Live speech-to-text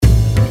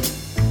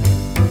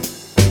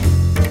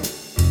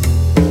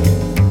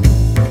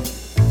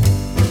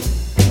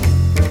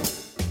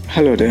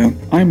Hello there,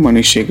 I'm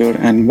Manish Shekhar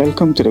and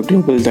welcome to the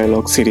Global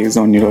Dialogue series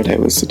on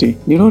neurodiversity.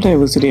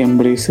 Neurodiversity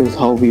embraces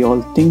how we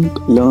all think,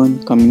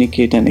 learn,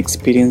 communicate and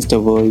experience the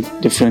world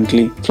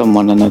differently from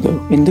one another.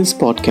 In this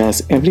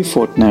podcast, every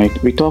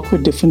fortnight, we talk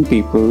with different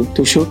people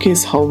to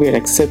showcase how we are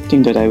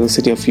accepting the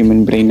diversity of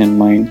human brain and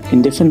mind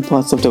in different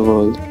parts of the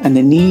world and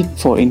the need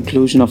for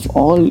inclusion of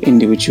all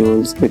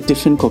individuals with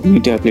different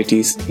cognitive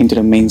abilities into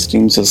the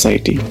mainstream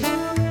society.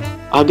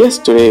 Our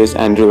guest today is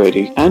Andrew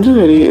Eddy.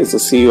 Andrew Eddy is the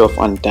CEO of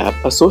Untapped,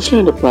 a social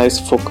enterprise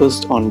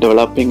focused on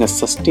developing a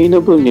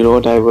sustainable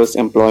neurodiverse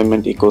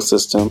employment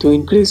ecosystem to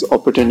increase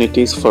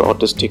opportunities for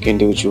autistic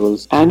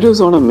individuals. Andrew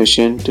is on a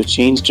mission to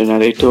change the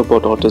narrative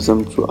about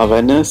autism through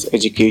awareness,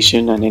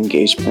 education, and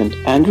engagement.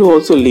 Andrew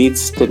also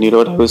leads the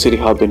Neurodiversity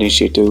Hub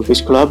initiative,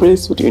 which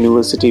collaborates with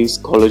universities,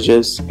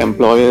 colleges,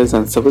 employers,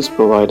 and service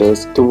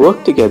providers to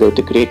work together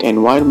to create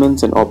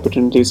environments and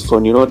opportunities for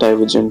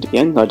neurodivergent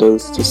young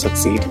adults to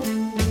succeed.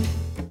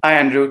 Hi,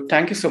 Andrew.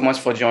 Thank you so much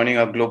for joining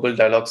our Global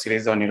Dialogue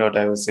series on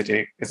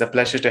neurodiversity. It's a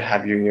pleasure to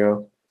have you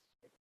here.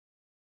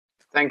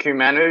 Thank you,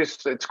 Manu.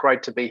 It's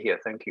great to be here.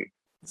 Thank you.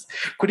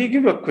 Could you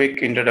give a quick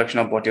introduction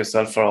about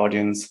yourself for our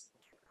audience?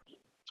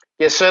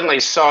 Yes, certainly.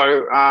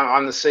 So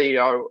I'm the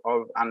CEO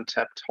of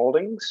Untapped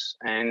Holdings,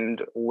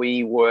 and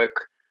we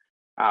work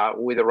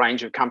with a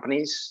range of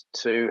companies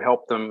to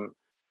help them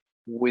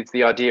with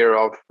the idea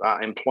of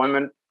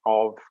employment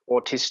of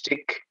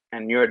autistic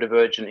and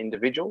neurodivergent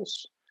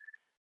individuals.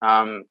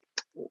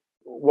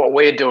 What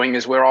we're doing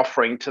is we're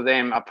offering to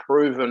them a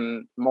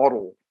proven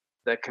model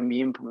that can be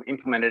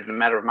implemented in a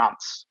matter of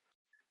months.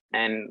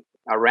 And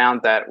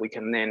around that, we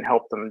can then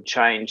help them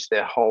change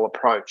their whole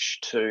approach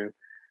to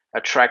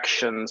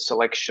attraction,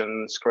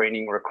 selection,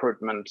 screening,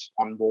 recruitment,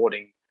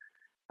 onboarding,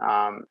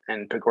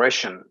 and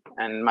progression,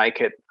 and make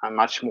it a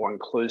much more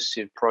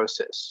inclusive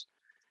process.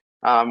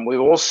 We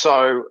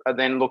also are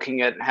then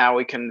looking at how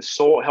we can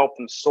help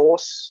them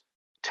source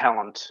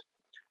talent.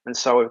 And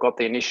so we've got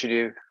the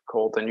initiative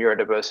called the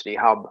Neurodiversity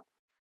Hub,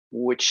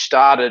 which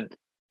started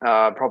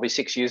probably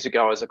 6 years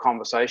ago as a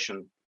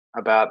conversation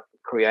about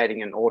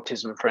creating an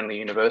autism-friendly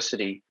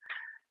university,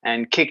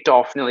 and kicked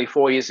off nearly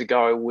 4 years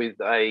ago with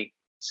a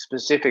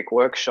specific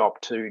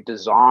workshop to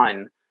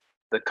design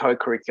the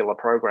co-curricular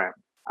program.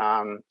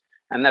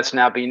 And that's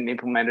now been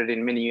implemented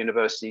in many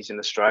universities in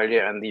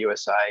Australia and the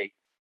USA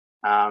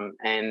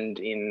and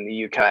in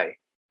the UK.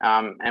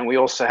 And we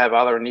also have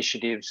other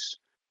initiatives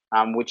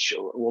which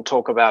we'll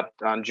talk about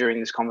during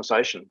this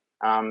conversation.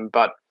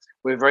 But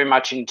we're very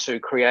much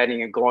into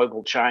creating a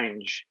global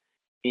change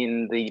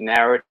in the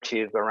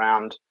narrative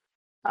around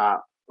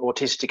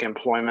autistic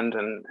employment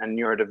and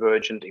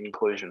neurodivergent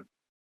inclusion.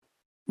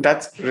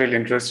 That's really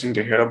interesting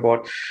to hear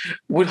about.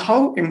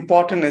 How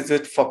important is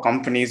it for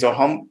companies, or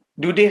how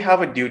do they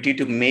have a duty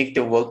to make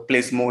the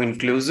workplace more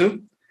inclusive?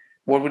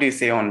 What would you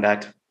say on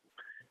that?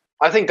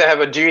 I think they have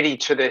a duty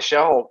to their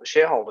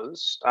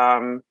shareholders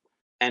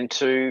and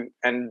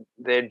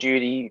their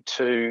duty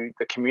to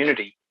the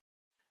community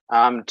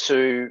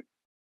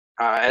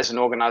as an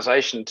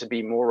organisation to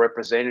be more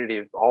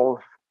representative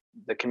of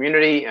the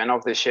community and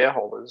of their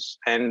shareholders.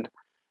 And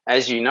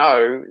as you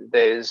know,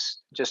 there's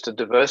just a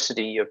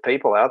diversity of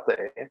people out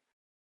there,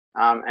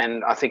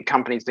 and I think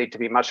companies need to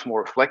be much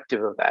more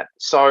reflective of that.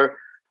 So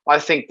I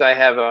think they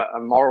have a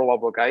moral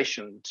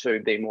obligation to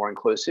be more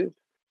inclusive.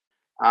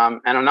 And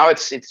I know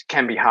it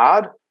can be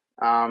hard,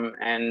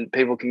 and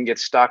people can get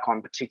stuck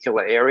on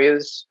particular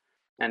areas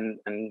and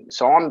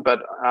so on.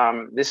 But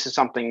this is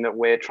something that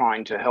we're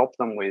trying to help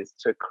them with,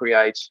 to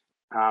create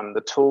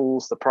the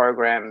tools, the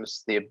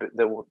programs, the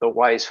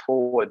ways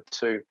forward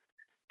to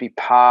be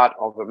part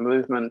of a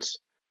movement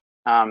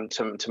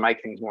to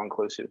make things more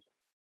inclusive.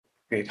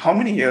 Great. How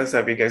many years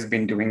have you guys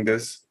been doing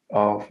this,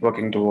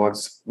 working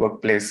towards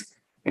workplace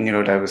in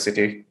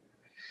neurodiversity?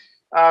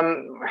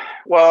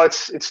 Well,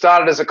 it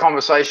started as a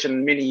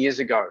conversation many years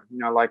ago,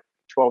 like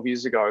 12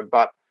 years ago,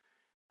 but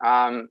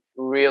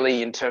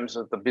really in terms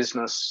of the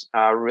business,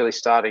 really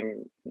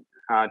starting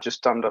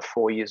just under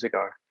 4 years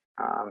ago,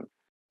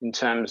 in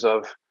terms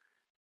of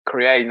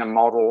creating a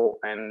model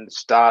and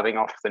starting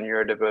off the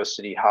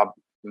Neurodiversity Hub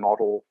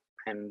model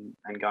and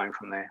going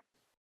from there.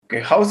 Okay,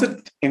 how's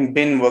it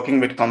been working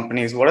with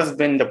companies? What has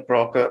been the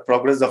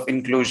progress of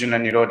inclusion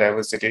and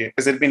neurodiversity?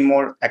 Has it been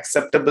more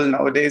acceptable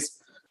nowadays?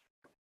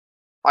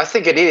 I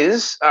think it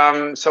is.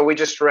 So we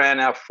just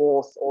ran our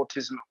 4th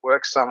Autism at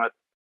Work Summit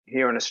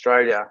here in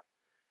Australia.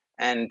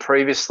 And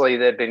previously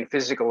there'd been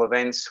physical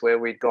events where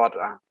we'd got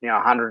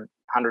 100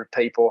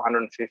 people,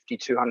 150,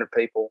 200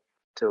 people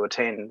to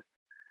attend.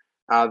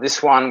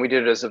 This one we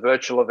did as a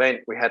virtual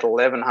event. We had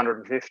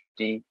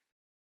 1,150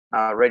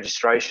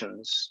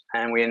 registrations,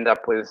 and we ended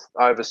up with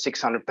over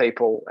 600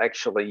 people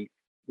actually,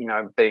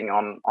 being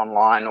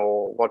online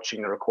or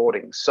watching the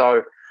recording.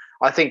 So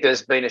I think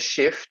there's been a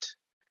shift,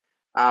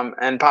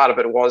 and part of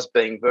it was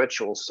being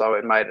virtual, so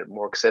it made it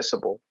more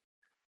accessible.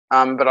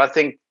 But I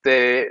think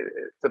the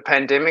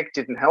pandemic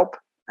didn't help,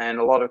 and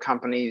a lot of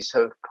companies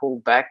have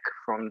pulled back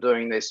from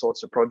doing these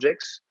sorts of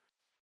projects.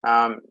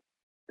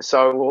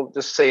 So we'll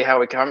just see how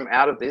we come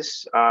out of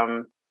this.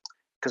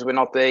 because we're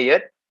not there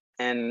yet,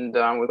 and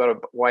we've got a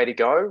way to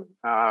go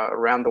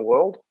around the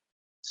world.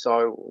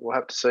 So we'll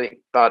have to see.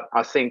 But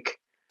I think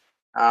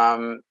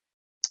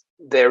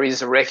there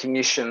is a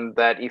recognition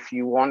that if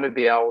you want to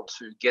be able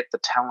to get the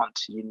talent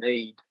you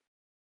need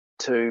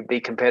to be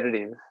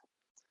competitive,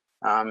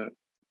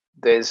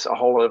 there's a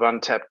whole lot of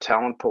untapped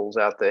talent pools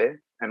out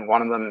there, and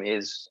one of them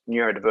is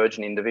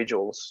neurodivergent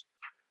individuals.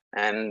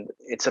 And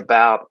it's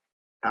about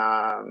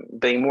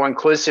being more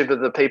inclusive of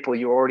the people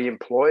you already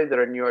employ that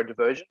are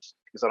neurodivergent,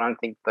 because I don't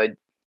think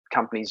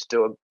companies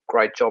do a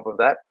great job of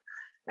that.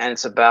 And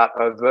it's about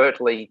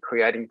overtly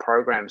creating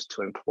programs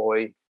to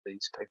employ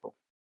these people.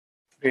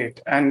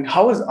 Great. And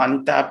how has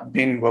Untapped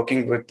been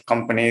working with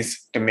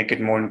companies to make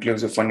it more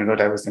inclusive for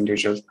neurodiverse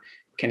individuals?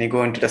 Can you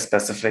go into the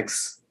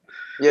specifics?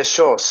 Yeah,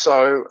 sure.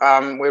 So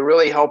we're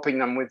really helping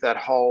them with that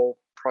whole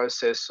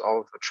process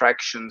of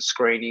attraction,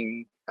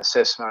 screening,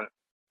 assessment,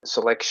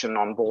 selection,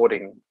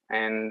 onboarding,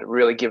 and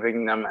really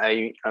giving them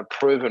a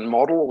proven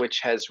model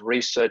which has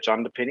research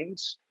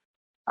underpinnings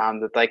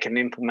that they can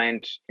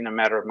implement in a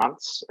matter of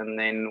months, and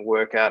then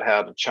work out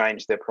how to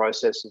change their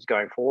processes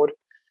going forward.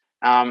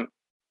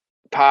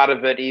 Part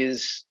of it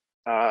is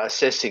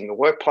assessing the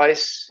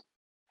workplace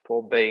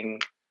for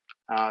being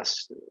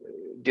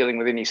dealing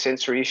with any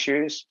sensory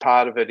issues.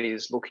 Part of it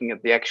is looking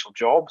at the actual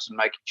jobs and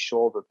making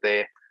sure that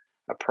they're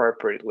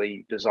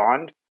appropriately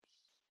designed.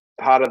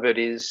 Part of it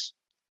is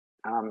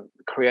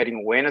creating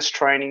awareness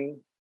training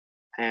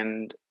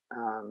and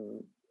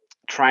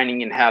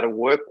training in how to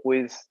work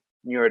with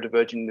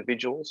neurodivergent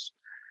individuals.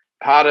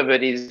 Part of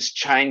it is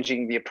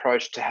changing the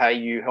approach to how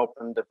you help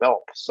them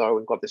develop. So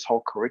we've got this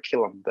whole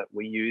curriculum that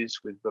we use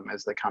with them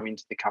as they come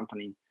into the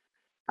company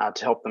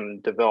to help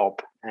them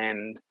develop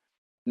and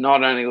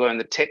not only learn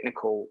the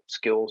technical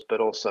skills, but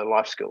also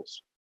life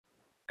skills.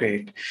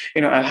 Great.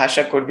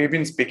 Hashak, we've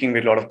been speaking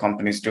with a lot of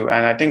companies too.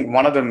 And I think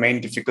one of the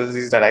main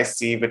difficulties that I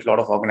see with a lot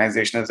of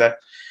organizations is that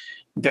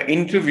the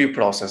interview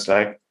process,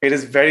 right? It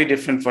is very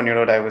different for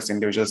neurodiverse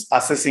individuals.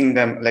 Assessing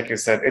them, like you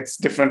said, it's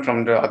different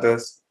from the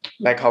others,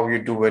 like how you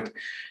do it.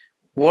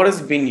 What has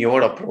been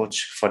your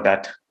approach for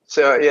that?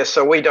 So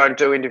we don't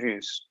do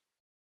interviews.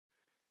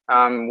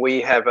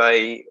 We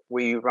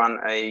run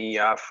a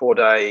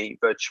 4-day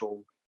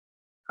virtual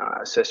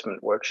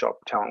assessment workshop,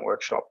 talent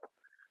workshop.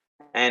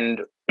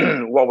 And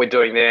what we're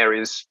doing there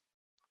is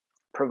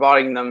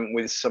providing them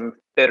with some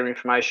better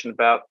information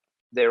about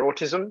their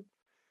autism,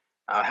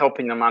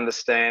 helping them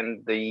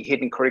understand the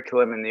hidden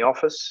curriculum in the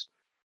office,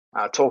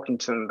 talking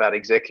to them about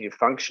executive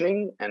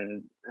functioning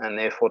and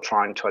therefore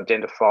trying to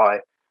identify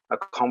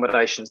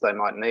accommodations they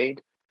might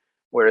need.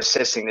 We're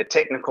assessing their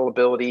technical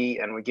ability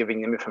and we're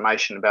giving them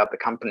information about the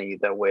company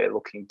that we're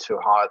looking to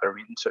hire them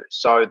into.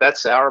 So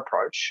that's our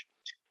approach.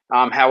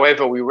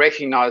 However, we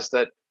recognize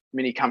that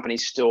many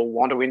companies still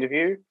want to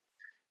interview.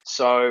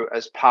 So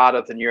as part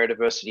of the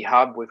Neurodiversity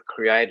Hub, we've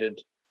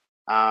created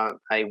a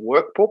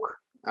workbook,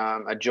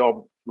 a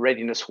job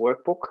readiness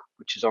workbook,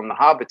 which is on the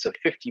hub. It's a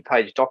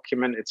 50-page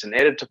document. It's an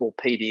editable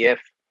PDF.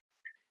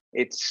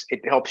 It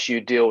helps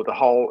you deal with the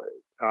whole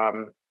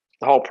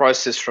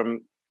process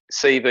from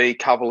CV,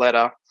 cover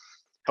letter,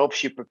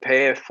 helps you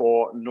prepare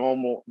for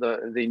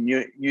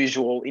the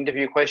usual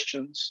interview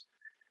questions.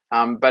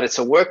 But it's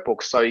a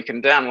workbook, so you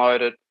can download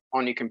it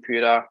on your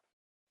computer,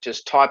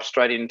 just type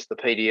straight into the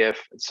PDF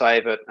and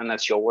save it, and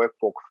that's your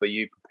workbook for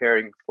you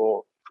preparing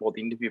for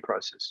the interview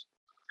process.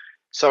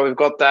 So we've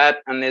got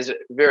that, and there's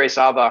various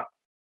other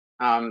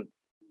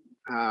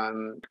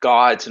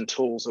guides and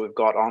tools that we've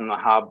got on the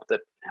hub that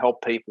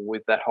help people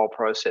with that whole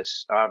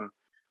process.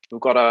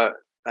 We've got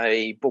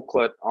a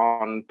booklet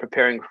on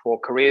preparing for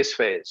careers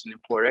fairs and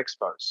employer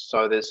expos.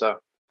 So there's a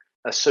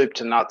soup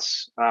to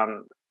nuts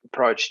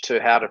approach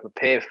to how to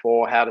prepare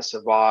for, how to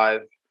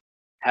survive,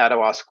 how to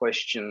ask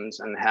questions,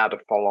 and how to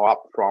follow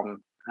up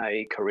from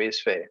a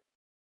careers fair.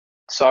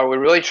 So we're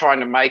really trying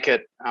to make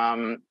it,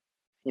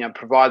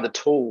 provide the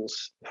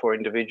tools for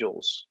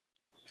individuals.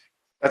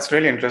 That's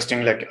really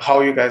interesting, like how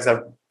you guys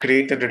have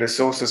created the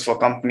resources for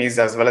companies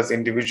as well as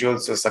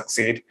individuals to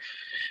succeed.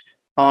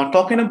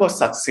 Talking about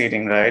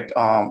succeeding, right?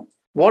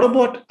 What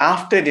about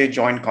after they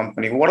join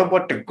company? What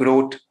about the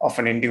growth of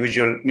an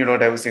individual,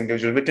 neurodiverse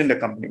individual within the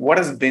company? What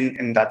has been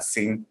in that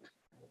scene?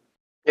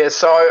 Yeah,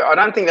 so I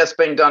don't think that's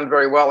been done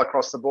very well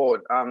across the board.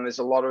 There's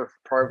a lot of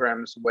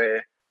programs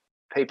where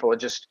people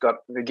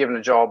they're given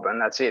a job and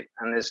that's it,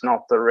 and there's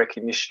not the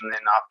recognition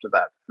then after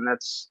that. And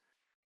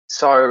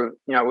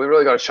we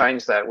really got to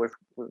change that. We've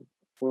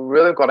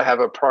really got to have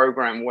a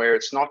program where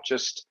it's not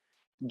just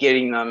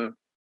getting them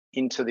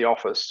into the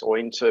office or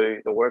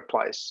into the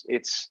workplace.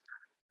 It's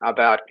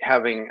about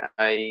having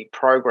a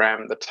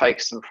program that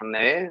takes them from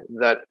there,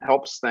 that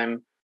helps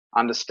them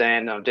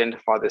understand and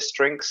identify their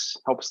strengths,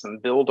 helps them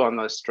build on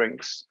those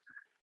strengths,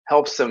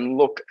 helps them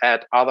look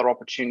at other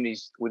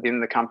opportunities within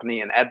the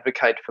company and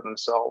advocate for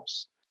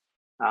themselves,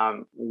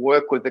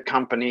 work with the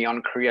company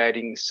on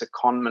creating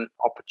secondment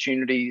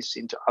opportunities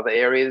into other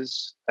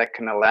areas that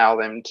can allow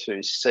them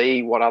to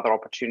see what other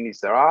opportunities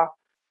there are,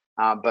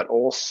 but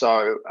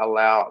also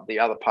allow the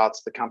other parts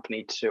of the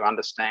company to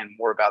understand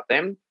more about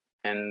them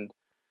and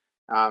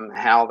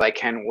how they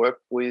can work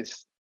with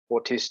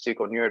autistic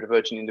or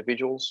neurodivergent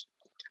individuals.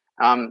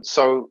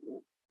 So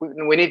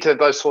we need to have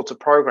those sorts of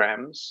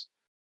programs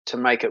to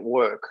make it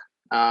work.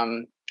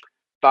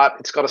 But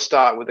it's got to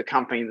start with a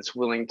company that's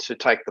willing to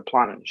take the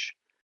plunge.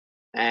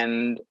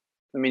 And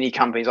many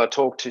companies I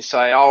talk to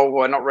say, "Oh,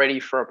 we're not ready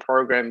for a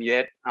program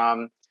yet.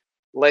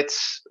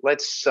 Let's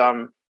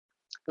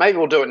maybe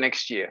we'll do it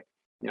next year,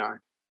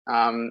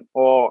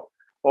 or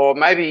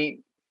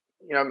maybe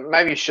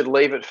maybe you should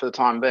leave it for the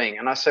time being."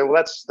 And I say,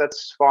 "Well,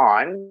 that's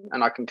fine,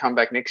 and I can come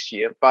back next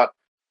year. But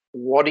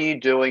what are you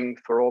doing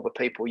for all the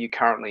people you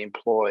currently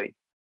employ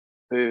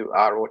who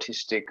are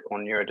autistic or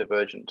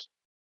neurodivergent?"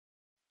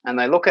 And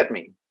they look at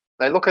me.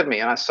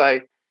 And I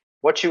say,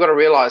 "What you've got to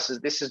realize is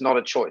this is not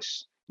a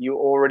choice. You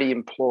already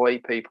employ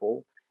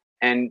people,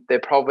 and they're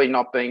probably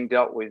not being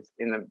dealt with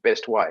in the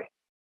best way.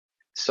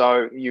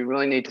 So you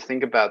really need to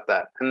think about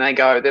that." And they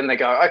go,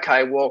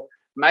 "Okay, well,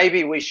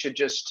 maybe we should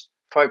just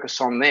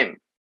focus on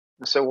them."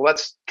 I said, "Well,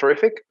 that's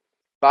terrific,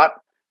 but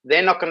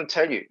they're not going to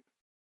tell you.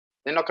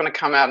 They're not going to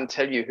come out and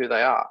tell you who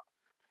they are.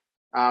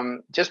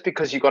 Just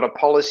because you've got a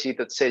policy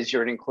that says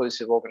you're an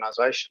inclusive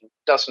organization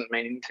doesn't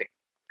mean anything.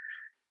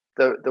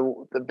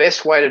 The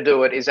best way to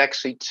do it is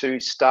actually to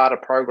start a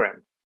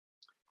program.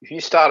 If you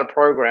start a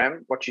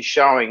program, what you're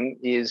showing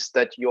is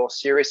that you're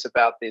serious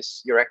about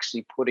this. You're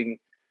actually putting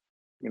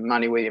your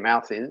money where your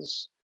mouth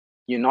is.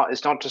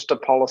 It's not just a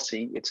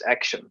policy, it's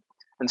action."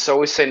 And so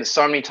we've seen it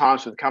so many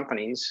times with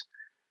companies,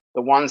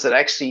 the ones that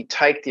actually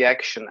take the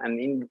action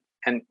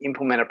and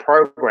implement a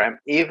program,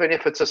 even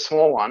if it's a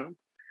small one,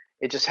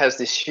 it just has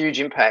this huge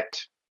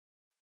impact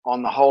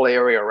on the whole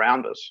area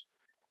around it.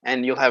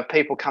 And you'll have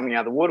people coming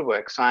out of the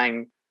woodwork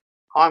saying,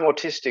 "I'm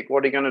autistic,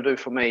 what are you going to do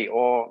for me?"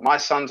 Or "My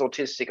son's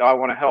autistic, I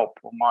want to help,"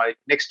 or "My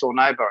next door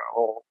neighbor,"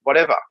 or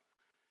whatever.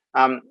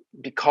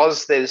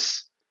 Because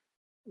there's,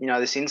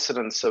 this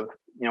incidence of,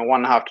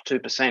 1.5 to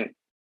 2%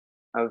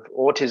 of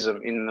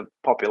autism in the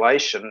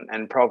population,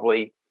 and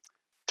probably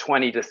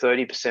 20 to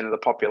 30% of the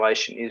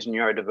population is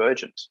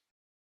neurodivergent.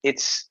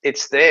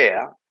 It's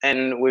there,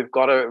 and we've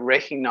got to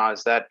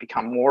recognize that,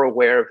 become more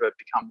aware of it,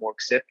 become more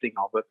accepting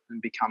of it,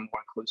 and become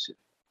more inclusive.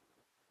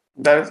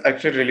 That is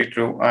actually really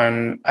true.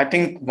 And I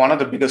think one of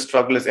the biggest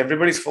struggles is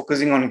everybody's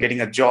focusing on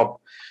getting a job.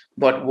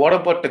 But what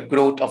about the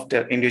growth of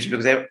the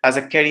individual? Because as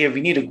a career,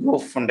 we need to grow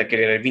from the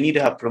career. We need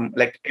to have,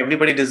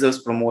 everybody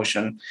deserves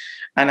promotion.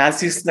 And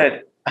as you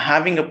said,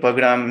 having a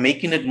program,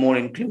 making it more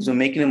inclusive,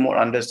 making it more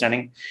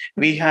understanding.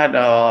 We have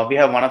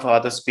one of our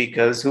other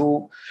speakers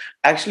who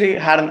actually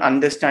had an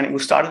understanding, who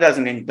started as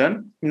an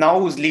intern, now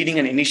who's leading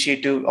an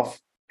initiative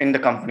in the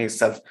company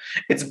itself.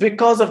 It's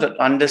because of the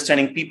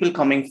understanding, people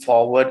coming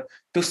forward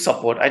to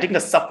support. I think the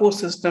support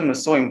system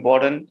is so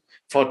important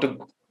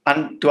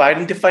to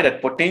identify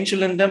that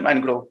potential in them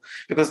and grow.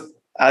 Because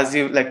as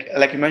you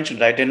like you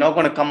mentioned, right, they're not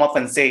going to come up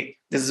and say,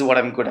 "This is what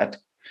I'm good at."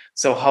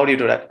 So how do you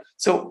do that?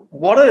 So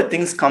what are the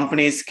things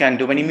companies can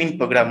do when you mean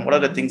program? What are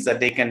the things that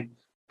they can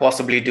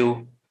possibly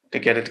do to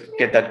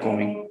get that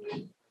going?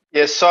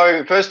 Yeah.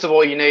 So first of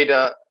all, you need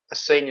a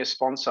senior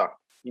sponsor.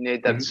 You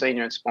need that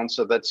senior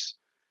sponsor that's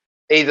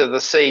either the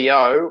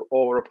CEO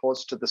or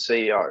reports to the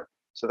CEO.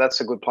 So that's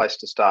a good place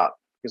to start,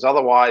 because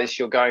otherwise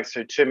you're going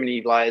through too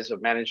many layers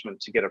of management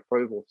to get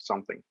approval for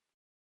something.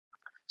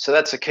 So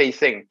that's a key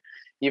thing.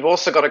 You've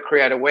also got to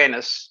create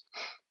awareness,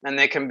 and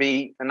there can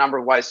be a number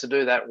of ways to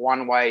do that.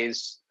 One way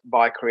is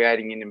by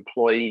creating an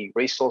employee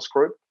resource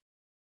group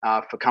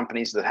for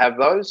companies that have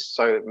those.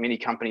 So many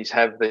companies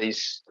have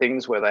these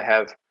things where they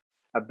have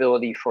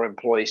ability for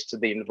employees to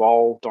be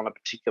involved on a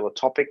particular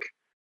topic.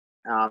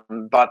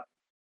 But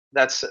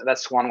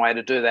that's one way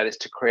to do that, is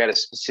to create a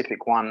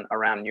specific one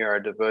around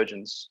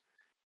neurodivergence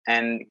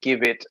and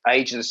give it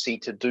agency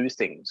to do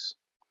things.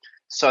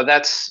 So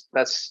that's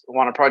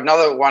one approach.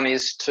 Another one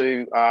is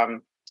to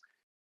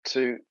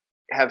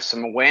have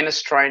some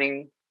awareness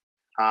training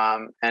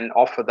and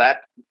offer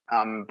that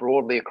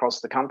broadly across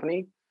the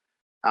company.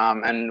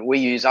 And we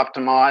use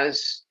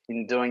Optimize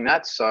in doing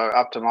that. So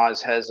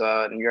Optimize has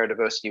a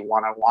Neurodiversity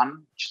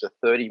 101, which is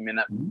a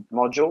 30-minute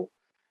module.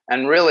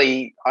 And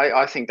really,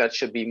 I think that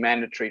should be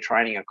mandatory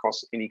training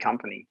across any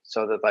company,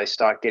 so that they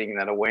start getting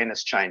that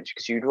awareness change,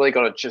 because you've really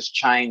got to just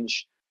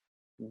change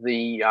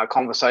the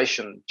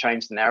conversation,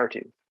 change the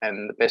narrative.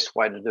 And the best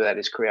way to do that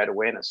is create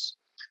awareness.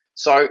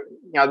 So,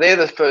 they're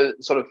the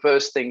sort of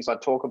first things I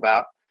talk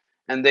about.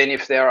 And then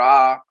if there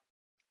are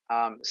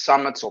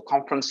summits or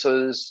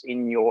conferences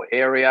in your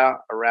area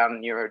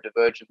around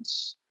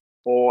neurodivergence,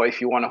 or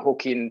if you want to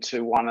hook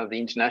into one of the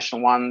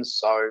international ones,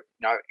 so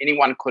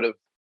anyone could have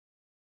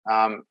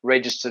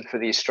registered for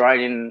the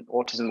Australian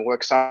Autism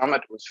Work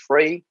Summit. It was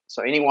free.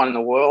 So anyone in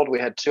the world, we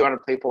had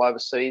 200 people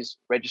overseas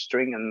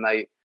registering, and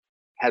they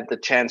had the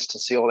chance to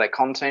see all that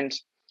content.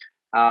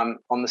 On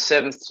the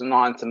 7th to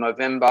 9th of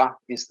November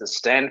is the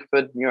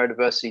Stanford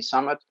Neurodiversity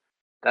Summit.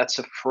 That's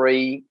a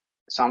free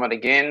summit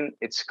again.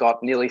 It's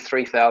got nearly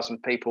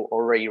 3,000 people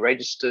already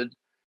registered.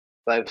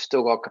 they've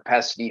still got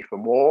capacity for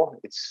more.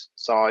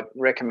 So I'd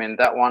recommend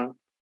that one.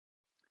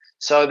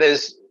 So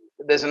there's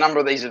a number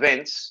of these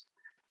events,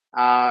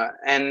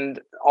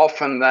 and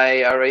often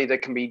they are either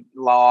can be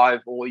live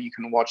or you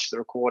can watch the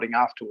recording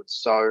afterwards.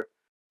 So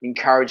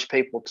encourage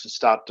people to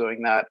start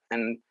doing that.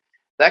 And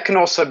that can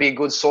also be a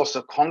good source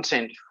of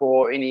content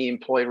for any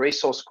employee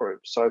resource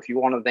group. So if you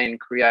want to then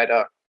create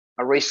a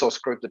resource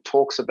group that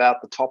talks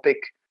about the topic,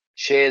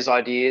 shares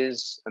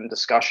ideas and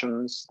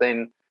discussions,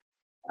 then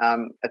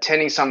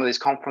attending some of these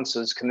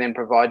conferences can then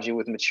provide you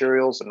with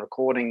materials and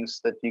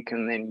recordings that you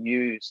can then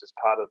use as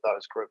part of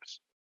those groups.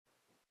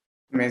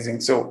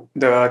 Amazing. So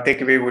the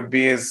takeaway would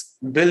be is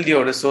build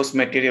your resource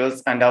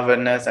materials and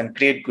awareness and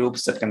create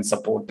groups that can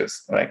support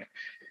this, right?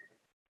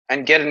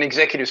 And get an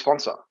executive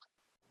sponsor.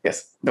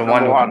 Yes, the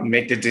one who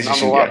make the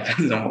decision.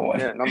 Number one.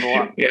 Yeah, number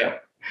one. Yeah,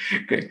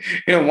 great.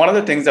 One of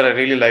the things that I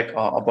really like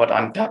about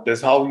Untapped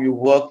is how you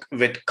work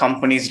with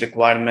companies'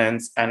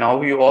 requirements and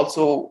how you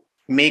also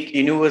make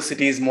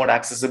universities more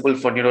accessible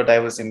for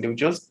neurodiverse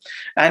individuals,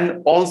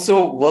 and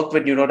also work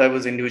with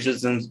neurodiverse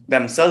individuals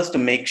themselves to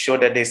make sure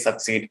that they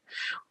succeed.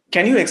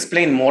 Can you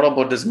explain more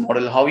about this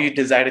model, how you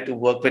decided to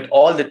work with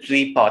all the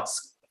three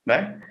parts,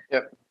 right?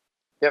 Yep.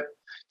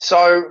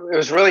 So it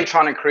was really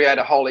trying to create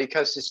a whole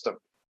ecosystem.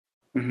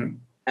 Mm-hmm.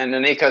 And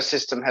an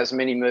ecosystem has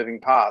many moving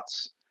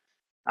parts.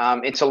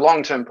 It's a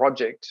long-term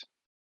project,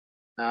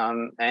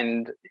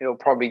 and it'll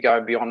probably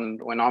go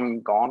beyond when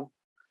I'm gone.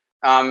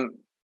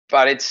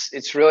 But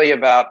it's really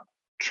about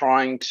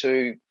trying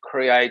to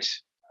create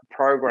a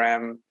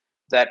program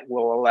that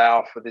will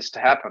allow for this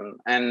to happen.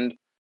 And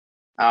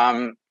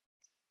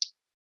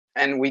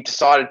we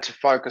decided to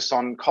focus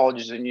on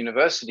colleges and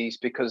universities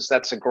because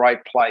that's a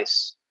great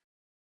place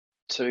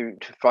to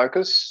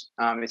focus.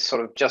 It's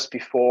sort of just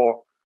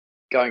before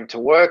going to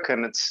work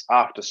and it's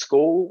after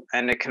school,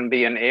 and it can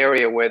be an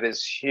area where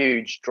there's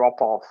huge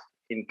drop-off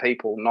in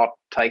people not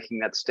taking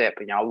that step.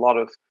 A lot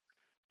of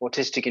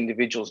autistic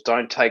individuals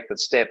don't take the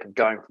step of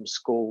going from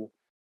school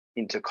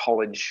into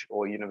college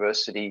or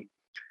university,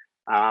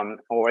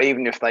 or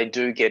even if they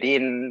do get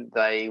in,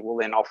 they will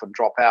then often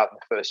drop out in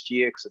the first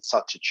year because it's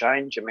such a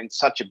change. It's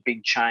such a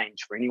big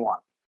change for anyone.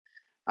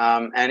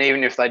 And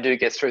even if they do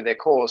get through their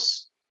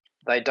course,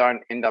 they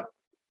don't end up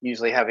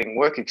usually having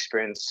work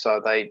experience, so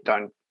they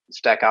don't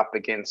stack up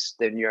against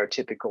their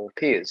neurotypical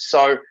peers.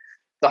 So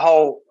the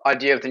whole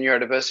idea of the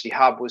Neurodiversity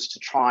Hub was to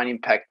try and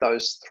impact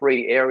those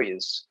three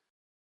areas: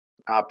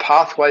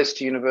 pathways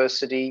to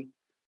university,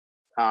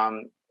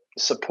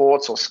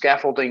 supports or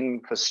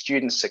scaffolding for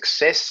student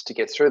success to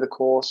get through the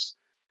course,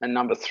 and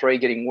number three,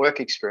 getting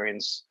work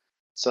experience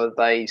so that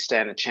they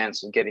stand a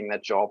chance of getting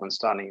that job and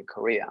starting a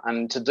career.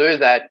 And to do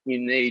that, you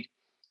need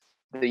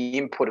the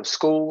input of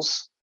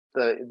schools,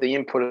 the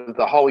input of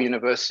the whole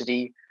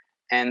university,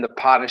 and the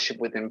partnership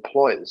with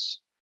employers.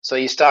 So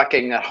you start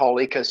getting that whole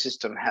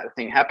ecosystem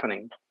thing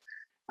happening.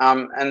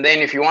 And then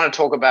if you want to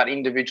talk about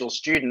individual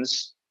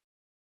students,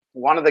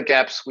 one of the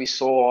gaps we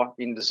saw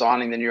in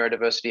designing the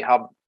Neurodiversity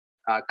Hub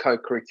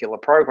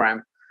co-curricular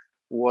program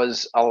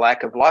was a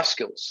lack of life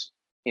skills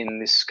in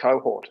this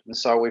cohort. And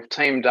so we've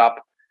teamed up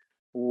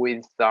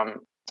with a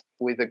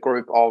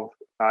group of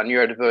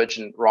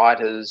neurodivergent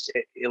writers,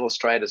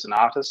 illustrators and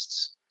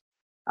artists,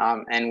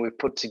 and we've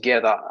put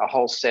together a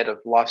whole set of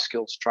life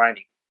skills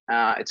training.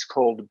 It's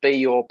called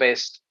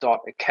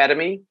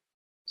BeYourBest.academy.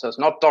 So it's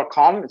not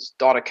 .com, it's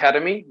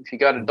 .academy. If you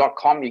go to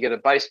 .com, you get a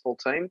baseball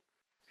team.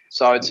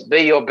 So it's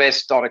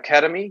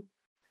BeYourBest.academy.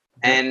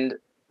 And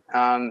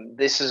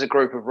this is a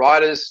group of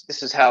writers.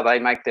 This is how they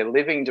make their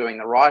living doing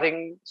the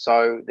writing.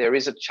 So there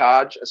is a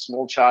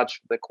small charge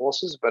for the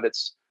courses, but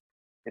it's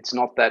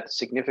not that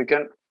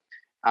significant.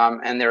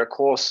 And there are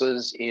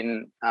courses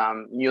in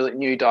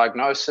new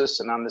diagnosis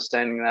and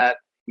understanding that,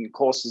 in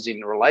courses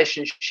in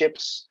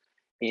relationships,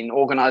 in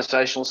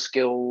organizational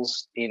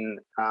skills, in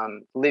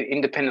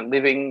independent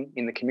living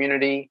in the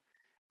community.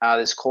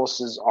 There's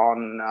courses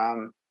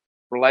on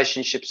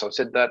relationships, I've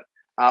said that,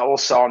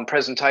 also on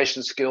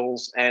presentation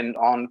skills and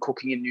on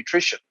cooking and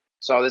nutrition.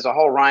 So there's a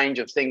whole range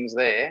of things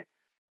there,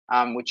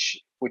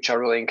 which I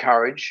really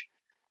encourage.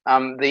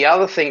 The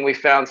other thing we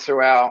found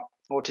through our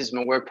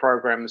autism at work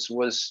programs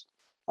was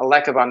a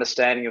lack of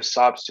understanding of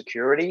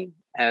cybersecurity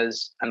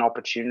as an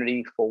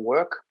opportunity for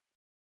work.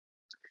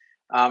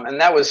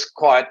 And that was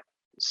quite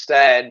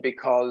sad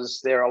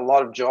because there are a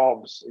lot of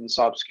jobs in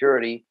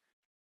cybersecurity,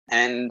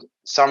 and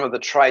some of the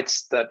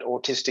traits that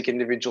autistic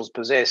individuals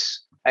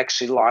possess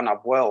actually line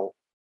up well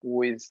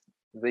with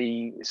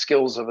the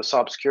skills of a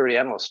cybersecurity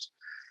analyst.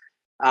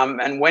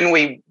 And when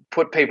we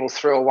put people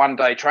through a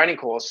one-day training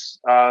course,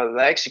 they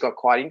actually got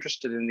quite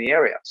interested in the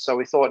area. So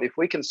we thought if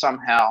we can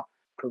somehow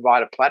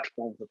provide a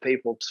platform for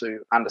people to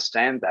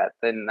understand that,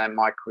 then they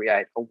might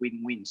create a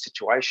win-win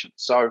situation.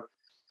 So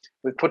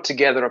we've put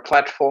together a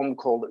platform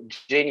called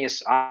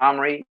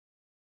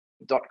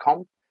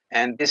geniusarmory.com.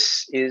 And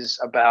this is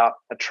about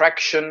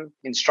attraction,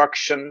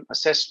 instruction,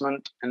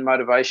 assessment, and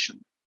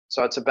motivation.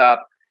 So it's about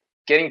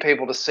getting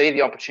people to see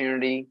the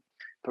opportunity,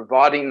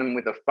 providing them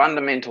with a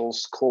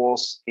fundamentals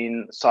course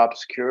in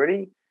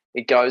cybersecurity,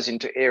 It goes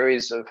into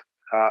areas of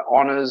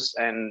honours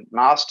and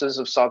masters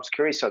of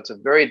cybersecurity. So it's a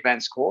very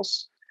advanced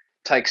course.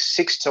 It takes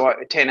 6 to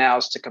 10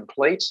 hours to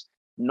complete.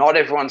 Not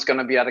everyone's going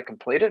to be able to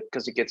complete it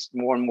because it gets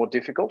more and more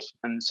difficult.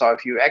 And so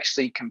if you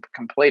actually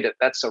complete it,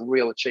 that's a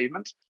real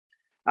achievement.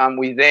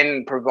 We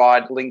then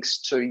provide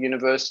links to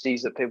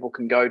universities that people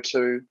can go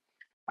to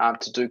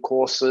do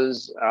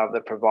courses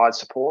that provide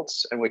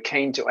supports. And we're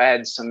keen to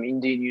add some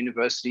Indian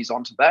universities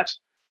onto that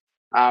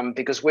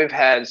because we've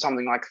had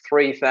something like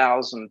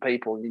 3,000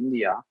 people in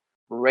India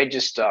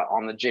register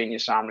on the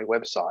Genius Armory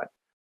website.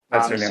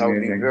 That's really so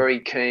amazing. we'd be very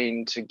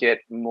keen to get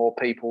more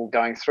people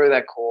going through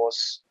that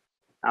course.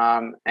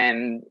 And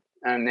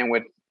then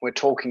we're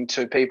talking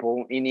to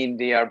people in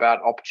India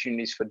about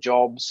opportunities for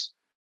jobs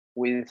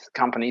with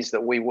companies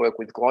that we work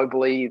with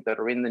globally that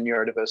are in the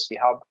Neurodiversity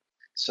Hub,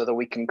 so that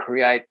we can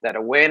create that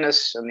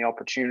awareness and the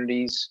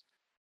opportunities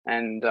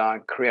and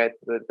create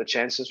the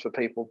chances for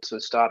people to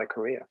start a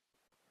career.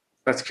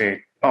 That's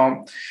great.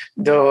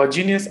 The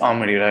Genius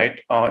Armory, right?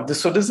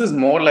 So this is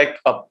more like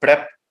a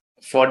prep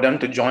for them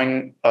to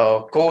join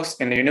a course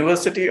in the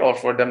university or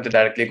for them to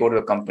directly go to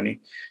the company?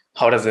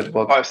 How does it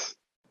work? Both.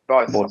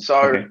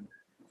 So,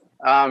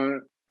 okay.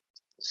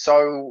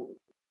 So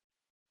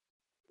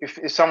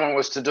if someone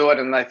was to do it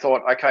and they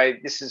thought, okay,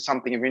 this is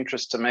something of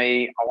interest to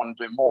me, I want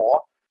to do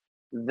more,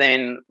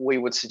 then we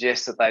would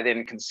suggest that they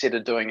then consider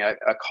doing a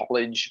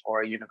college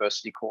or a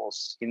university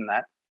course in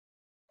that.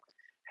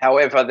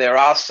 However, there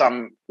are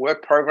some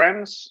work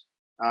programs,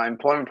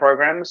 employment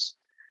programs,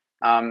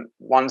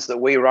 ones that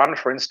we run,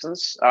 for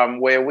instance,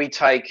 where we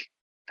take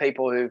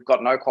people who've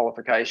got no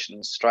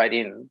qualifications straight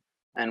in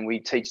and we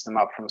teach them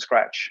up from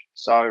scratch.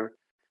 So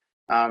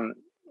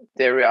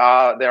there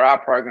are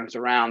programs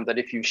around that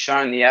if you've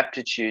shown the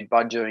aptitude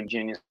by doing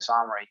Genius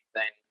Armory,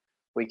 then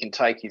we can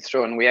take you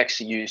through. And we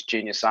actually use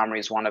Genius Armory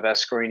as one of our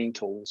screening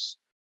tools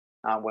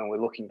when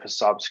we're looking for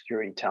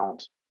cybersecurity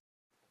talent.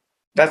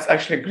 That's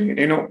actually great.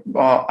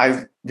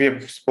 We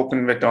have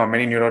spoken with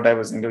many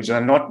neurodiverse individuals,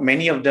 and not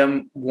many of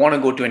them want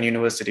to go to a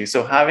university.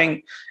 So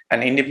having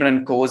an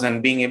independent course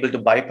and being able to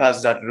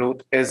bypass that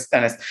route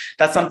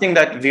that's something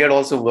that we are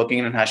also working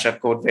in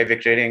 #code, where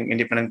we're creating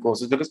independent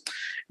courses, because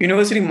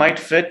university might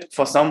fit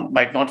for some,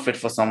 might not fit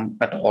for some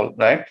at all,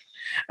 right?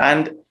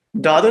 And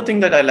the other thing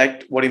that I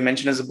liked what you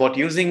mentioned is about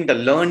using the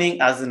learning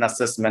as an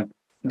assessment,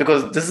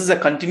 because this is a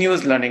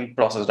continuous learning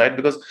process, right?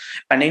 Because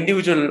an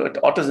individual with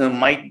autism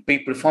might be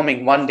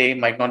performing one day,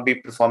 might not be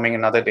performing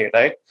another day,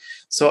 right?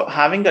 So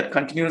having that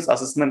continuous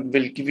assessment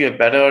will give you a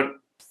better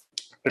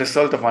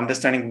result of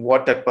understanding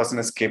what that person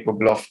is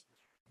capable of.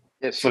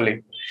 Yes.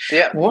 Fully.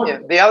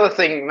 The other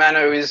thing,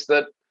 Manu, is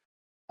that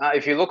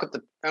if you look at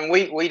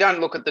we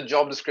don't look at the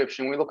job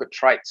description, we look at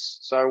traits.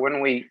 So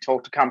when we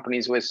talk to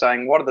companies, we're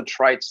saying, what are the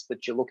traits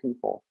that you're looking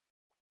for?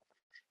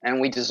 And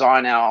we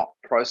design our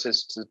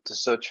process to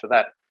search for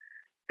that.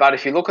 But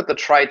if you look at the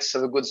traits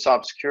of a good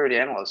cybersecurity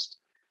analyst,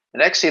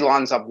 it actually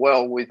lines up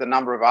well with a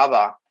number of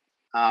other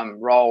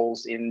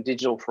roles in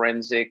digital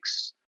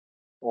forensics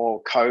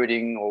or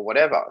coding or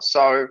whatever.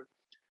 So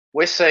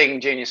we're seeing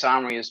Genius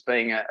Armory as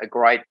being a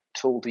great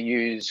tool to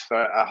use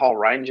for a whole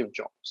range of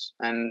jobs.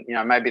 And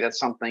maybe that's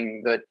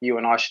something that you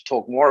and I should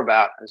talk more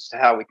about as to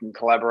how we can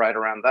collaborate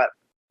around that.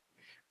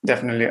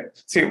 Definitely.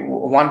 See,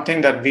 one thing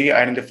that we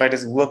identified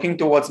is working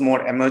towards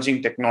more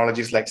emerging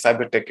technologies like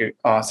cyber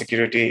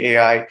security,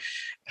 AI,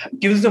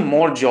 gives them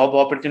more job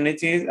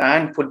opportunities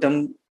and put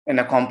them in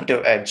a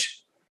competitive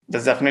edge.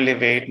 That's definitely a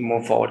way to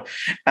move forward.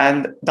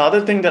 And the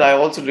other thing that I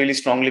also really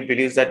strongly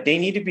believe is that they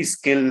need to be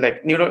skilled,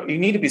 you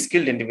need to be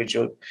skilled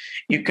individual.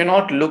 You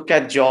cannot look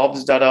at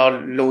jobs that are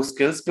low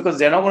skills because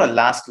they're not going to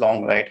last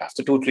long, right?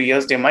 After 2-3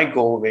 years, they might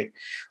go away.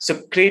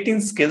 So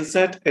creating skill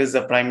set is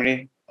a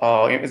primary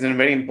is a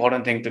very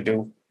important thing to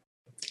do.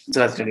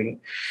 So that's really good.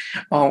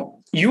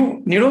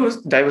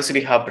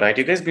 Neurodiversity Hub, right?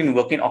 You guys been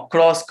working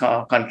across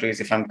countries,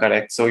 if I'm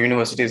correct. So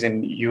universities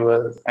in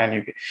US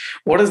and UK.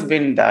 What has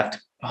been that?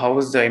 How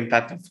was the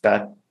impact of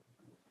that?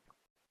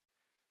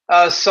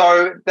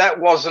 So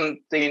that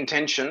wasn't the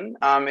intention.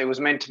 It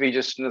was meant to be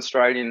just an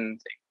Australian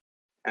thing.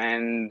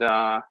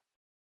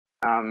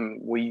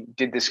 And we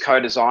did this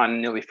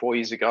co-design nearly 4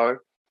 years ago.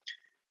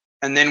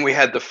 And then we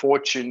had the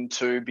fortune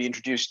to be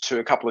introduced to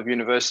a couple of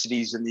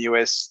universities in the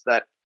US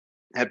that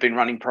had been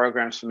running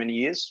programs for many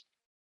years.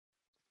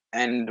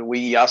 And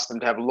we asked them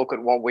to have a look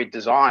at what we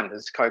designed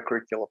as a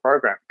co-curricular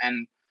program.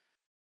 And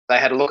they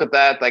had a look at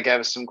that. They gave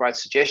us some great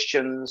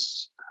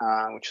suggestions,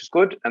 which was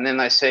good. And then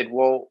they said,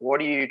 well,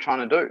 what are you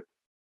trying to do?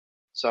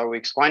 So we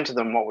explained to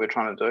them what we were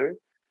trying to do.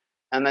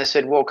 And they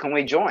said, well, can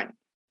we join?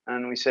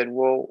 And we said,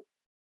 well,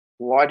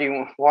 why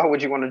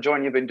would you want to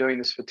join? You've been doing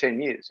this for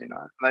 10 years, And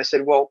they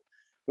said, well,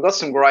 we've got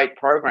some great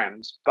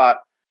programs, but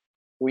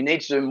we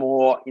need to do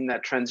more in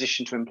that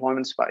transition to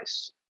employment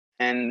space.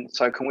 And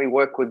so can we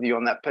work with you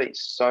on that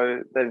piece?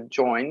 So they've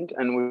joined,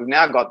 and we've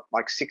now got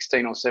like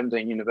 16 or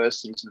 17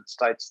 universities in the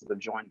States that have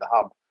joined the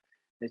hub.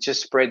 It's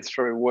just spread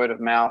through word of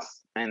mouth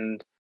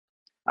and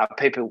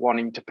people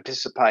wanting to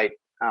participate.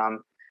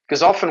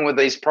 Because often with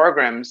these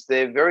programs,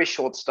 they're very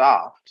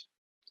short-staffed.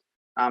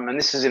 And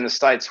this is in the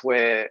States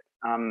where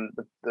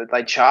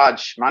they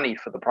charge money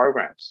for the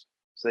programs.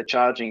 So they're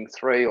charging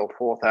 $3,000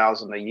 or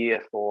 $4,000 a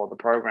year for the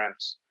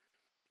programs.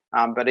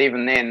 But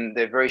even then,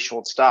 they're very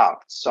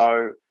short-staffed.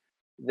 So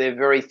they're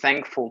very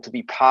thankful to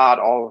be part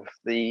of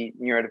the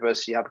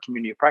Neurodiversity Hub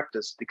community of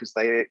practice, because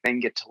they then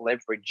get to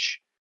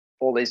leverage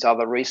all these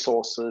other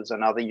resources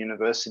and other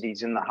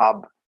universities in the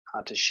hub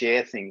to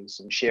share things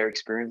and share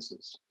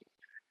experiences.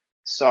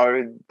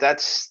 So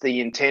that's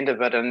the intent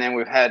of it. And then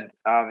we've had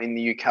in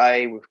the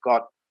UK, we've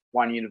got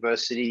one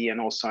university, and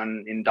also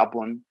in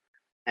Dublin,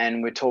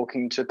 and we're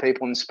talking to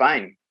people in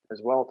Spain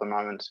as well at the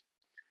moment.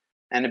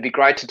 And it'd be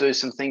great to do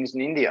some things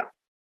in India.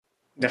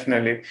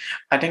 Definitely.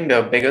 I think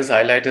the biggest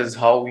highlight is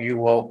how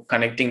you are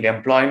connecting the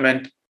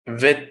employment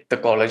with the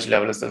college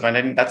level itself. And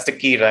I think that's the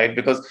key, right?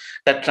 Because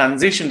that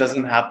transition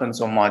doesn't happen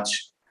so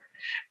much.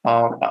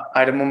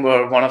 I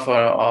remember one of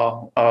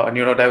a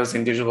neurodiverse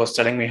individual was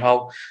telling me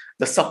how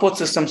the support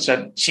systems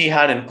that she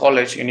had in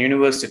college, in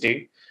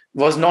university,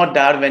 was not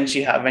there when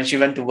she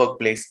went to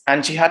workplace,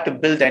 and she had to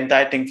build the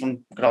entire thing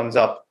from grounds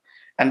up.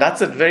 And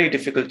that's a very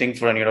difficult thing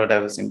for a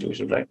neurodiverse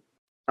individual, right?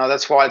 No,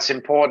 that's why it's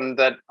important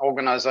that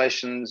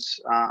organizations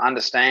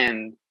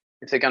understand,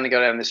 if they're going to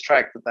go down this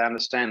track, that they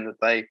understand that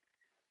they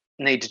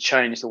need to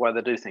change the way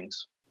they do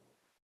things.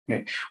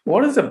 Okay.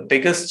 What is the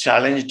biggest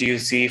challenge do you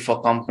see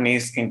for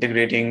companies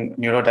integrating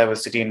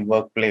neurodiversity in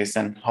workplace,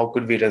 and how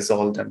could we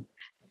resolve them?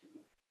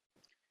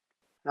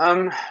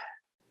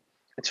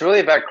 It's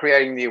really about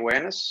creating the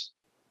awareness.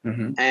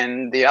 Mm-hmm.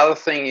 And the other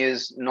thing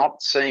is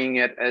not seeing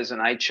it as an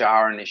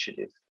HR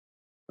initiative,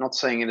 not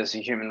seeing it as a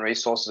human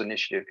resources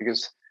initiative,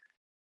 because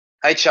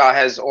HR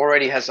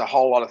already has a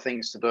whole lot of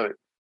things to do.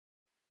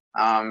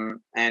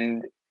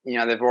 And,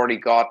 they've already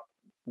got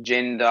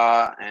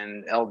gender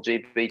and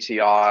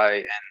LGBTI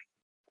and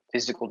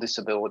physical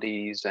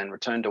disabilities and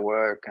return to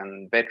work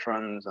and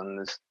veterans and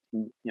this,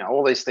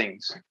 all these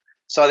things.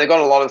 So they've got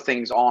a lot of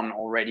things on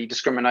already,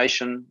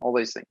 discrimination, all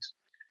these things.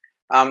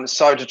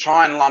 So to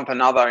try and lump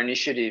another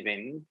initiative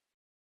in,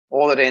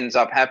 all that ends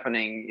up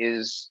happening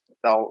is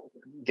they'll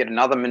get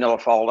another manila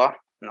folder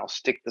and they'll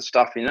stick the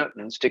stuff in it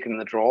and stick it in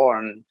the drawer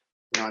and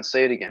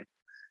see it again.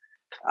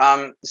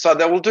 So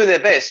they will do their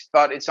best,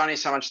 but it's only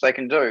so much they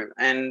can do.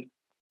 And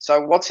so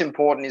what's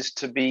important is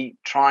to be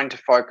trying to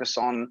focus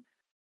on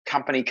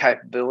company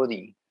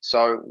capability.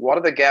 So what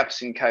are the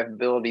gaps in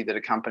capability that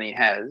a company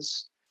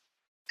has,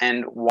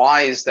 and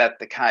why is that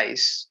the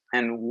case,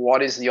 and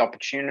what is the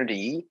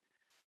opportunity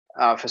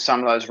for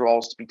some of those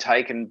roles to be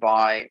taken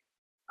by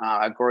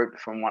a group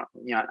from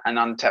an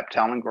untapped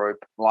talent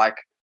group, like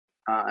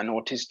an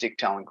autistic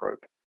talent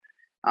group,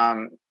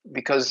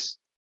 because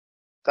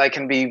they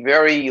can be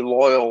very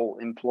loyal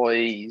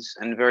employees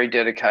and very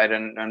dedicated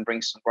and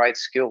bring some great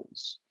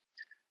skills.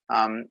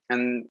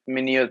 And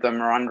many of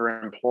them are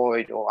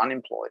underemployed or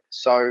unemployed.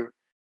 So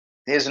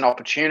here's an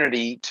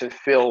opportunity to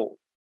fill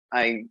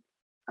a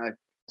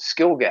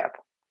skill gap.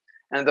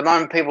 And at the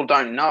moment, people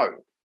don't know.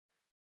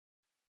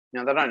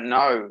 They don't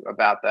know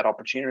about that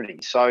opportunity.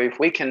 So if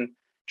we can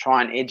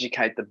try and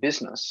educate the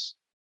business,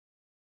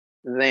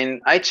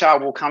 then HR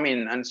will come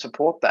in and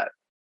support that.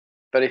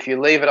 But if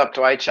you leave it up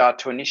to HR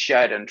to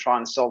initiate and try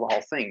and sell the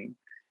whole thing,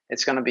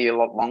 it's going to be a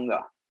lot longer.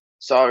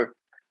 So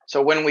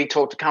when we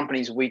talk to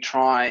companies, we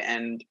try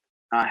and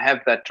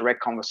have that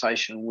direct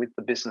conversation with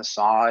the business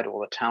side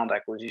or the talent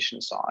acquisition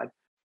side.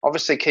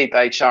 Obviously, keep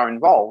HR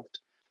involved,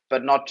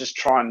 but not just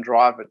try and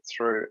drive it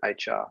through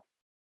HR.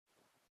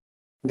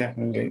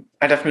 Definitely.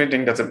 I definitely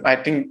think I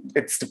think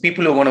it's the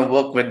people who want to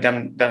work with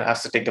them that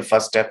has to take the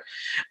first step.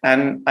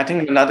 And I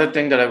think another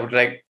thing that I would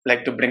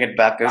like to bring it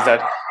back is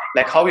that,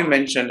 like how we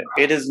mentioned,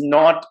 it is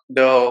not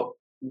the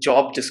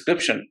job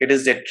description, it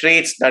is the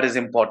traits that is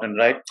important,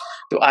 right?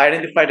 To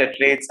identify the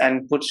traits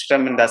and put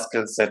them in that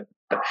skill set.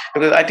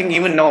 Because I think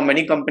even now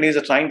many companies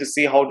are trying to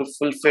see how to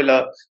fulfill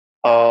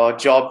a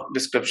job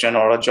description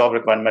or a job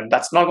requirement.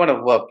 That's not going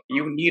to work.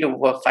 You need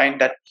to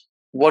find that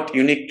what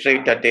unique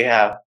trait that they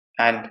have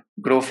and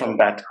grow from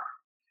that.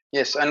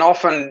 Yes, and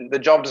often the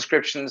job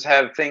descriptions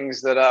have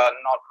things that are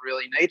not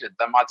really needed.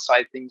 They might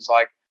say things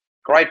like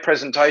great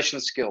presentation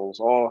skills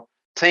or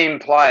team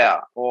player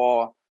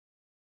or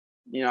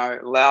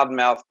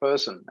loudmouth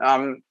person.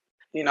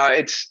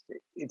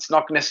 It's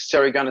not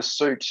necessarily going to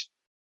suit.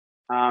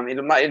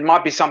 It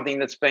might be something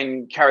that's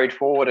been carried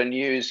forward and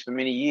used for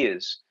many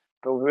years,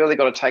 but we've really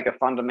got to take a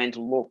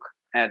fundamental look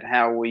at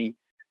how we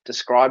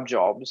describe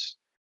jobs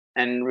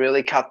and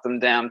really cut them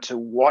down to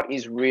what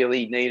is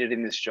really needed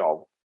in this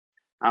job.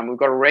 We've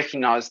got to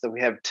recognize that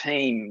we have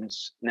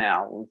teams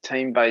now, with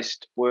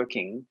team-based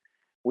working.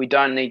 We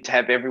don't need to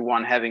have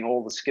everyone having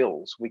all the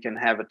skills. We can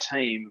have a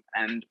team,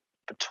 and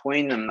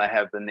between them, they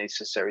have the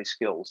necessary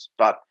skills.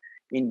 But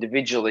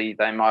individually,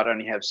 they might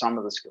only have some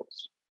of the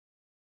skills.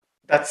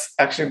 That's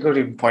actually a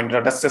good point.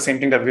 That's the same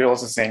thing that we're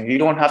also saying. You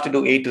don't have to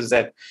do A to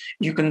Z.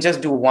 You can just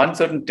do one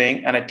certain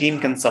thing and a team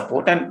can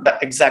support. And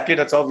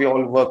that's how we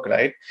all work,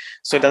 right?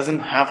 So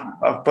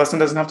a person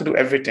doesn't have to do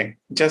everything,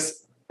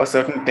 just a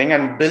certain thing,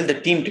 and build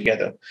a team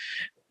together.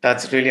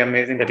 That's really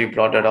amazing that you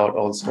brought that out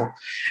also.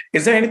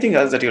 Is there anything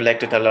else that you'd like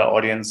to tell our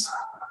audience?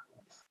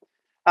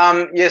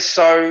 Yes,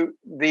 so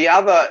the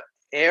other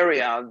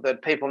area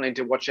that people need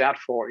to watch out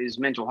for is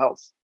mental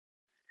health,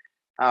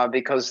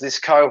 because this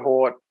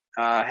cohort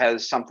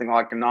has something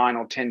like 9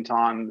 or 10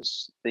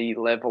 times the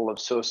level of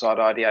suicide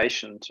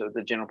ideation to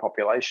the general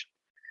population.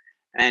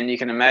 And you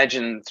can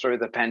imagine through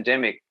the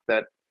pandemic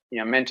that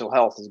mental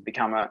health has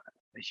become a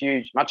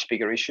huge, much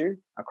bigger issue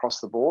across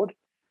the board.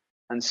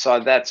 And so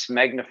that's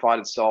magnified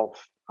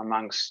itself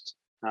amongst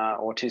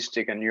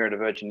autistic and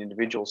neurodivergent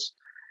individuals.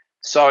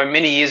 So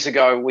many years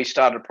ago, we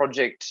started a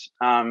project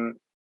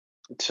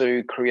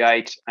to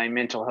create a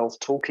mental health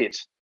toolkit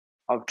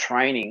of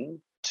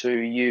training to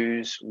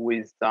use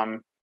with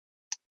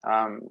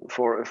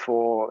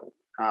for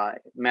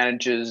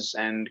managers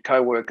and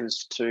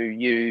co-workers to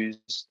use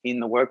in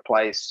the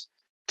workplace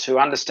to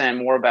understand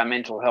more about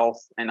mental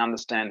health and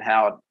understand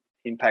how it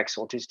impacts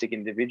autistic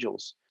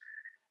individuals.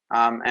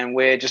 And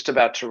we're just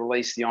about to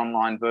release the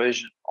online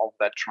version of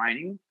that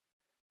training.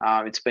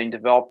 It's been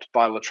developed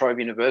by La Trobe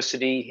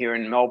University here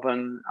in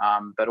Melbourne,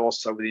 but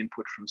also with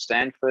input from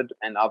Stanford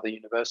and other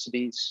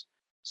universities.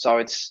 So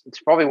it's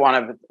probably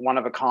one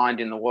of a kind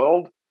in the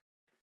world,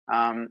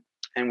 and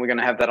we're going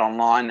to have that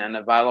online and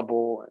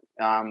available.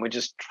 We're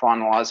just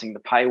finalising the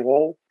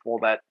paywall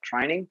for that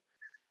training,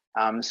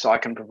 so I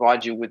can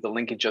provide you with the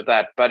linkage of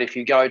that. But if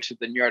you go to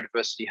the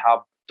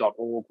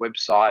neurodiversityhub.org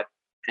website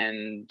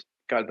and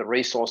go to the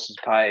resources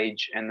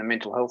page and the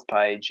mental health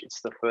page, it's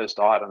the first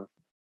item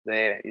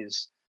there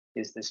is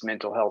this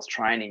mental health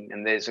training,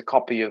 and there's a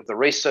copy of the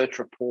research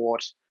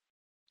report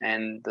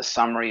and the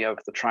summary of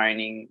the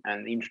training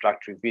and the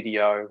introductory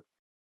video.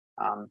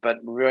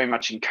 But we very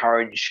much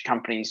encourage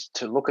companies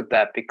to look at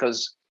that,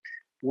 because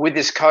with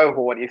this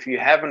cohort, if you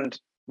haven't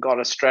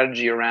got a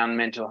strategy around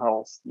mental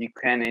health, you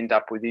can end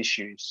up with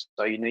issues.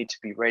 So you need to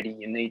be ready.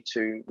 You need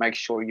to make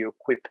sure you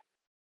equip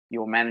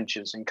your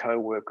managers and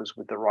co-workers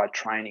with the right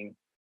training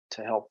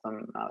to help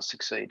them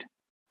succeed.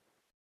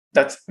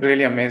 That's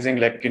really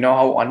amazing.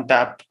 How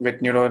Untapped with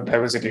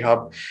Neurodiversity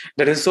Hub,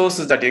 the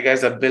resources that you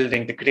guys are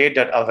building to create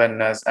that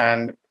awareness.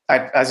 And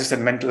as you said,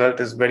 mental health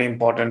is very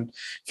important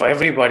for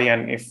everybody.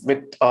 And if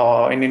with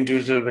an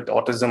individual with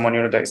autism or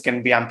neurodiverse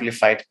can be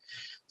amplified.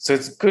 So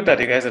it's good that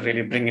you guys are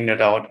really bringing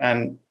it out.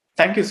 And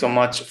thank you so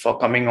much for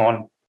coming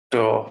on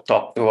to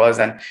talk to us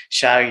and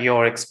share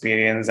your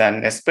experience,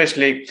 and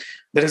especially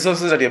the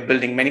resources that you're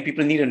building. Many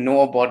people need to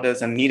know about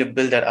this and need to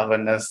build that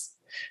awareness.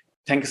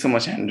 Thank you so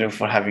much, Andrew,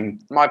 for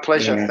having. My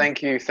pleasure.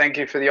 Thank you. Thank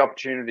you for the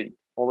opportunity.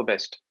 All the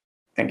best.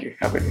 Thank you.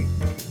 Have a good day.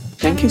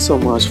 Thank you so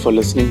much for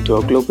listening to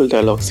our Global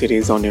Dialogue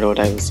series on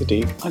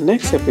neurodiversity. Our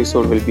next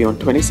episode will be on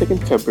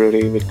 22nd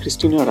February with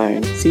Christina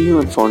Ryan,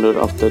 CEO and founder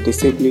of the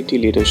Disability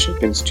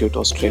Leadership Institute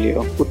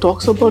Australia, who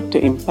talks about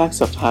the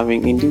impacts of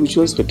having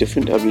individuals with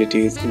different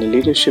abilities in a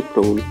leadership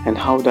role and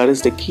how that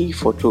is the key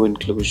for true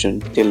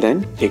inclusion. Till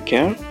then, take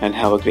care and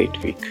have a great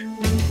week.